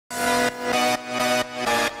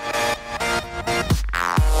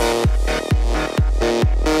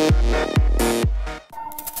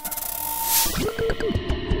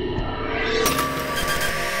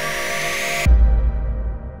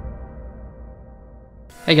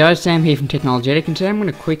Hey guys, Sam here from Technologetic, and today I'm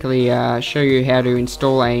going to quickly show you how to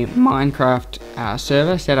install a Minecraft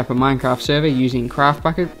server, set up a Minecraft server using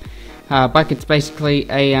CraftBucket. Bucket's basically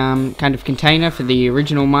a kind of container for the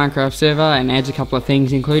original Minecraft server and adds a couple of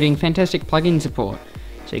things, including fantastic plugin support,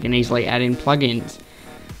 so you can easily add in plugins.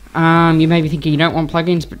 You may be thinking you don't want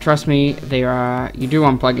plugins, but trust me, you do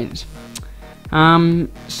want plugins.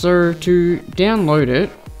 So to download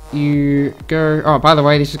it, you go, oh by the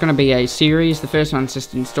way, this is going to be a series. The first one's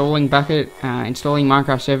just installing Bucket, installing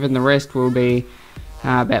Minecraft server, and the rest will be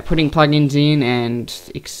about putting plugins in and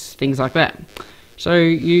things like that. So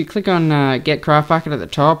you click on get Craft Bucket at the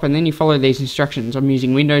top, and then you follow these instructions. I'm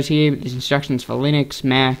using Windows here, but there's instructions for Linux,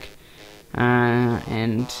 Mac,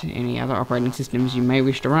 and any other operating systems you may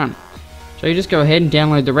wish to run. So you just go ahead and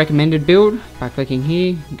download the recommended build by clicking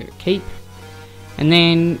here, go keep. And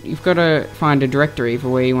then you've got to find a directory for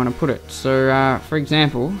where you want to put it. So, for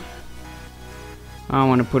example, I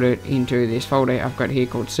want to put it into this folder I've got here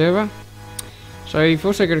called server. So you've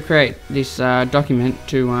also got to create this document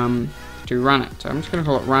to run it. So I'm just going to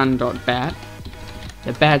call it run.bat.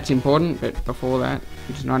 The bat's important, but before that,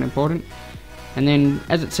 it's not important. And then,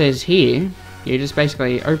 as it says here, you just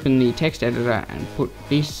basically open the text editor and put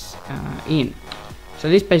this in. So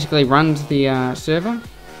this basically runs the server.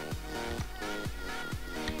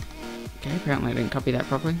 Okay, apparently I didn't copy that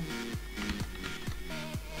properly.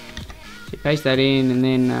 So you paste that in, and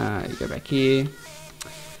then you go back here.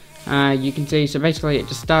 You can see, so basically it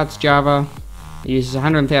just starts Java. It uses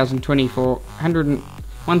 1024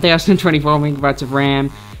 megabytes of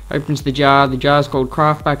RAM. Opens the jar. The jar is called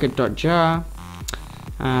craftbucket.jar.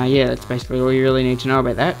 Yeah, that's basically all you really need to know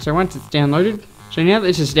about that. So once it's downloaded, so now that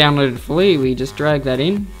this is downloaded fully, we just drag that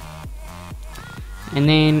in. And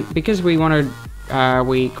then, because we wanted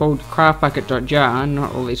we called craftbucket.jar,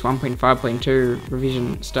 not all this 1.5.2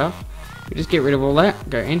 revision stuff. We just get rid of all that,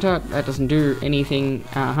 go enter. That doesn't do anything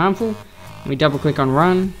harmful. We double click on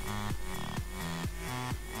run,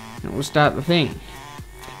 and we'll start the thing.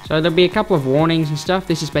 So there'll be a couple of warnings and stuff.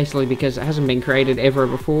 This is basically because it hasn't been created ever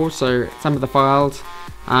before, so some of the files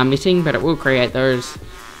are missing, but it will create those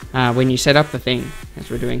when you set up the thing, as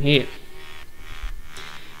we're doing here.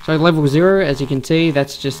 So level 0, as you can see,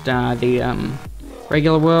 that's just the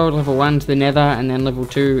regular world. Level 1's the nether, and then level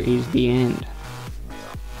 2 is the end.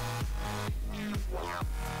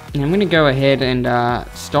 Now I'm going to go ahead and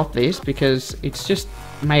stop this, because it's just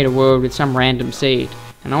made a world with some random seed,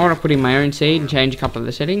 and I want to put in my own seed and change a couple of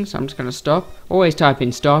the settings. So I'm just going to stop. Always type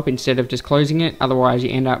in stop instead of just closing it, otherwise you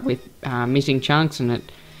end up with missing chunks, and it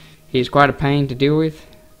is quite a pain to deal with.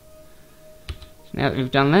 Now that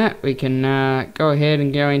we've done that, we can go ahead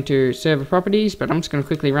and go into server properties, but I'm just going to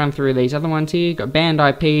quickly run through these other ones here. Got banned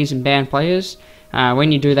IPs and banned players.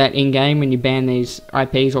 When you do that in-game, when you ban these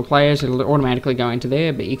IPs or players, it'll automatically go into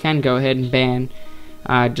there, but you can go ahead and ban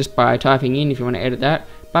just by typing in if you want to edit that.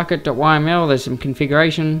 Bucket.yml, there's some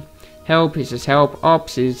configuration. Help is just help.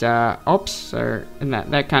 Ops is ops, so and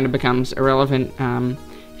that kind of becomes irrelevant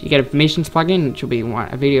if you get a permissions plugin, which will be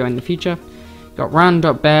a video in the future. Got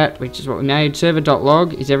run.bat, which is what we made.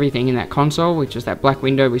 Server.log is everything in that console, which is that black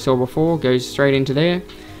window we saw before, goes straight into there.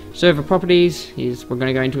 Server properties is, we're going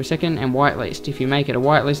to go into a second, and whitelist. If you make it a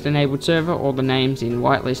whitelist enabled server, all the names in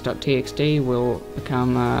whitelist.txt will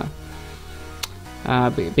become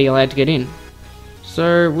be allowed to get in.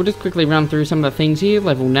 So we'll just quickly run through some of the things here.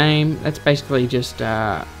 Level name, that's basically just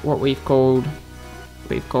what we've called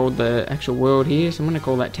the actual world here, so I'm going to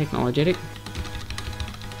call that Technologetic.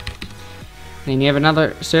 Then you have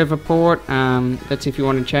another server port, that's if you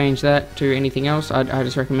want to change that to anything else. I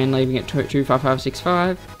just recommend leaving it to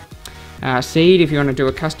 25565. Seed, if you want to do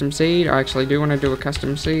a custom seed. I actually do want to do a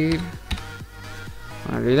custom seed.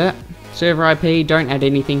 I want to do that. Server IP, don't add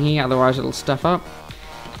anything here, otherwise it'll stuff up.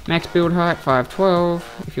 Max build height,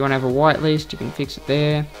 512. If you want to have a whitelist, you can fix it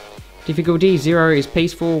there. Difficulty, 0 is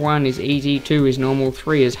peaceful, 1 is easy, 2 is normal,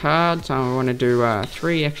 3 is hard, so I want to do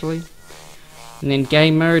 3 actually. And then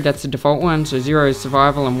game mode, that's the default one, so 0 is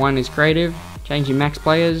survival and 1 is creative. Change your max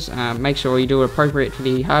players, make sure you do it appropriate for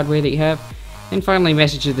the hardware that you have. And finally,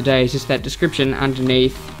 message of the day is just that description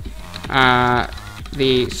underneath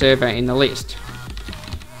the server in the list.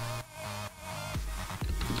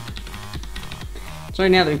 So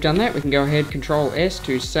now that we've done that, we can go ahead, Control S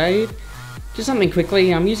to save. Just something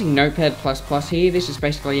quickly, I'm using Notepad++ here. This is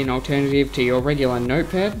basically an alternative to your regular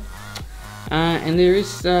Notepad. And there is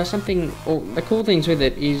something, the cool things with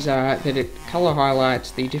it is that it color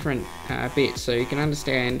highlights the different bits, so you can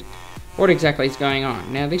understand what exactly is going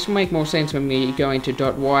on. Now this will make more sense when we go into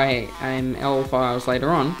 .yml files later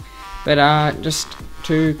on, but just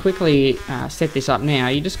to quickly set this up now,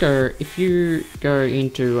 you just go, if you go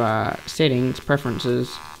into settings,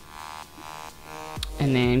 preferences,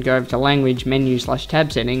 and then go over to language menu /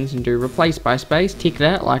 tab settings and do replace by space, tick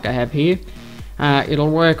that like I have here. It'll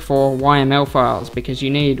work for YML files, because you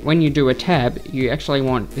need, when you do a tab, you actually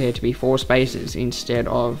want there to be 4 spaces instead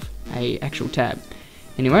of a actual tab.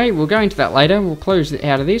 Anyway, we'll go into that later. We'll close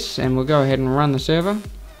out of this and we'll go ahead and run the server.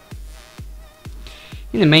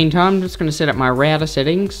 In the meantime, I'm just going to set up my router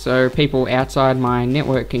settings so people outside my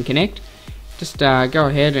network can connect. Just go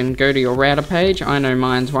ahead and go to your router page. I know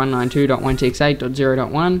mine's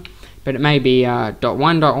 192.168.0.1, but it may be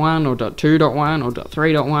 .1.1 or .2.1 or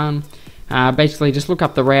 .3.1. Basically, just look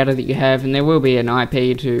up the router that you have, and there will be an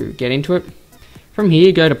IP to get into it. From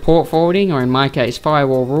here, go to port forwarding, or in my case,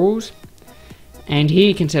 firewall rules, and here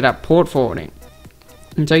you can set up port forwarding.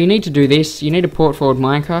 And so you need to do this. You need to port forward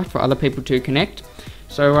Minecraft for other people to connect.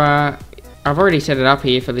 So I've already set it up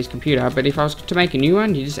here for this computer, but if I was to make a new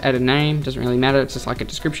one, you just add a name, doesn't really matter, it's just like a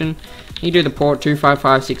description. You do the port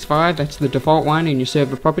 25565, that's the default one in your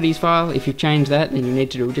server properties file. If you've changed that, then you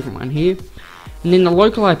need to do a different one here. And then the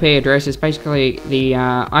local IP address is basically the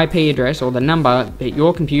IP address, or the number that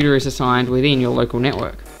your computer is assigned within your local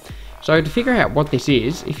network. So to figure out what this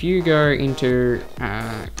is, if you go into,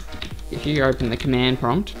 if you open the command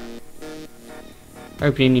prompt,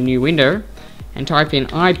 open in a new window, and type in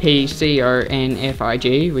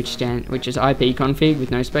IPCONFIG, which is IP config with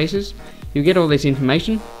no spaces, you'll get all this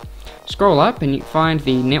information. Scroll up and you find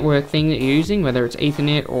the network thing that you're using, whether it's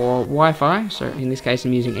Ethernet or Wi-Fi. So in this case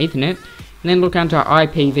I'm using Ethernet. And then look under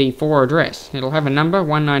IPv4 address. It'll have a number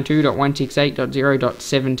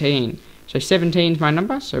 192.168.0.17. So 17 is my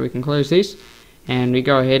number, so we can close this and we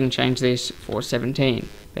go ahead and change this for 17.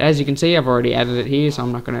 But as you can see, I've already added it here, so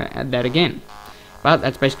I'm not going to add that again. But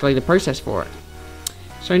that's basically the process for it.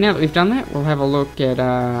 So now that we've done that, we'll have a look at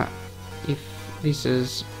if this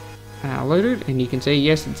is loaded, and you can see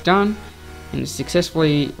yes, it's done and it's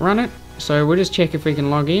successfully run it. So we'll just check if we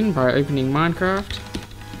can log in by opening Minecraft.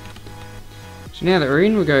 So now that we're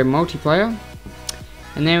in, we'll go multiplayer,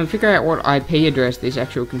 and then we'll figure out what IP address this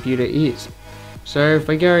actual computer is. So if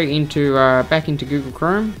we go into back into Google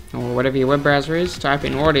Chrome or whatever your web browser is, type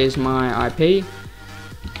in what is my IP.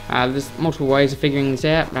 There's multiple ways of figuring this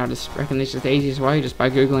out. I just reckon this is the easiest way, just by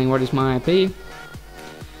googling what is my IP.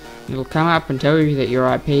 It'll come up and tell you that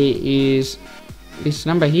your IP is this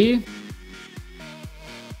number here.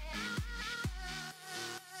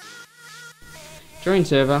 Join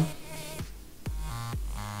server.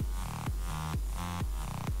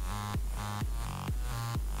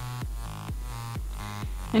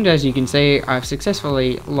 And as you can see, I've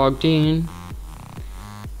successfully logged in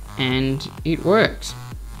and it works.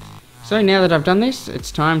 So now that I've done this,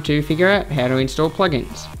 it's time to figure out how to install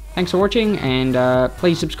plugins. Thanks for watching, and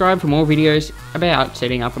please subscribe for more videos about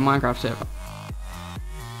setting up a Minecraft server.